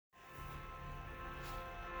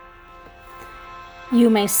You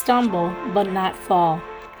may stumble, but not fall.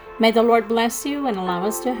 May the Lord bless you and allow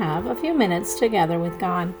us to have a few minutes together with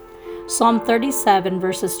God. Psalm 37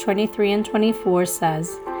 verses 23 and 24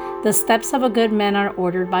 says, "The steps of a good man are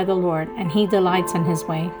ordered by the Lord, and he delights in his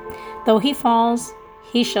way. Though he falls,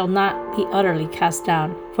 he shall not be utterly cast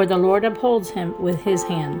down, for the Lord upholds him with his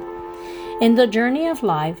hand." In the journey of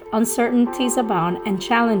life, uncertainties abound and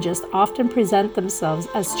challenges often present themselves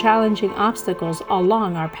as challenging obstacles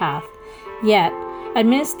along our path. Yet,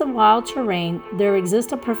 amidst the wild terrain, there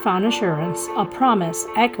exists a profound assurance, a promise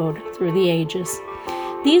echoed through the ages.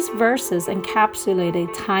 These verses encapsulate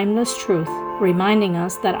a timeless truth, reminding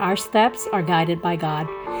us that our steps are guided by God,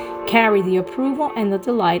 carry the approval and the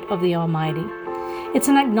delight of the Almighty. It's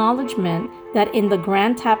an acknowledgement that in the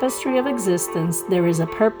grand tapestry of existence, there is a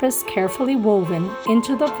purpose carefully woven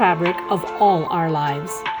into the fabric of all our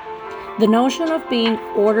lives. The notion of being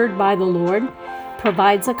ordered by the Lord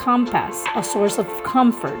provides a compass, a source of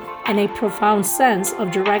comfort, and a profound sense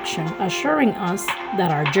of direction, assuring us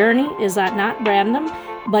that our journey is not random,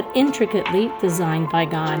 but intricately designed by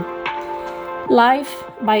God. Life,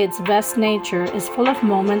 by its best nature, is full of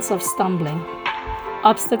moments of stumbling.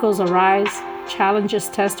 Obstacles arise, challenges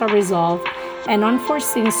test our resolve, and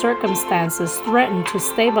unforeseen circumstances threaten to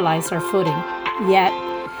stabilize our footing. Yet,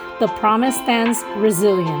 the promise stands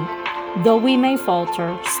resilient. Though we may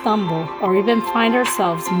falter, stumble, or even find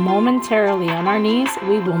ourselves momentarily on our knees,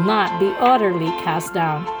 we will not be utterly cast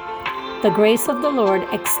down. The grace of the Lord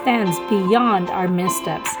extends beyond our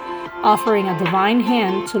missteps, offering a divine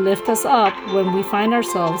hand to lift us up when we find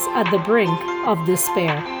ourselves at the brink of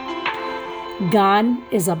despair. God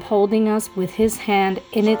is upholding us with His hand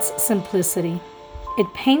in its simplicity.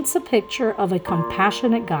 It paints a picture of a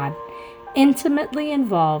compassionate God, intimately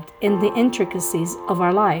involved in the intricacies of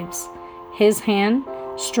our lives. His hand,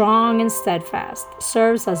 strong and steadfast,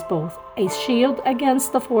 serves as both a shield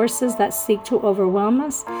against the forces that seek to overwhelm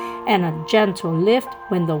us and a gentle lift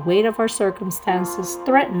when the weight of our circumstances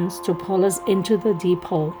threatens to pull us into the deep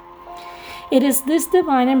hole. It is this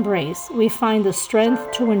divine embrace we find the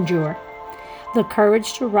strength to endure, the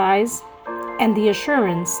courage to rise, and the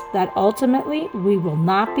assurance that ultimately we will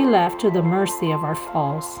not be left to the mercy of our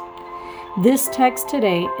falls. This text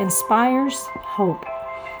today inspires hope,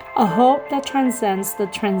 a hope that transcends the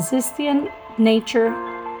transient nature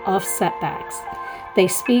of setbacks. They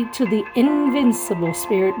speak to the invincible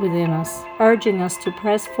spirit within us, urging us to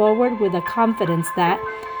press forward with a confidence that,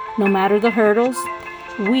 no matter the hurdles,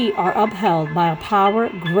 we are upheld by a power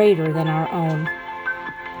greater than our own.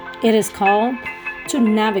 It is called to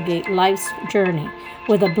navigate life's journey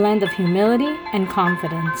with a blend of humility and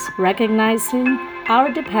confidence, recognizing our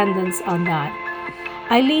dependence on God.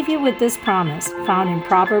 I leave you with this promise found in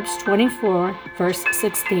Proverbs 24, verse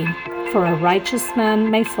 16. "For a righteous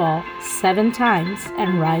man may fall 7 times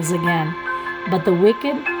and rise again, but the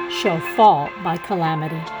wicked shall fall by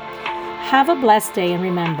calamity." Have a blessed day, and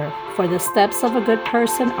remember, for the steps of a good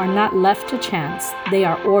person are not left to chance, they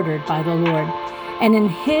are ordered by the Lord. And in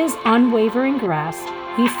His unwavering grasp,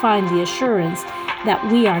 we find the assurance that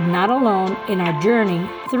we are not alone in our journey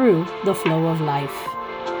through the flow of life.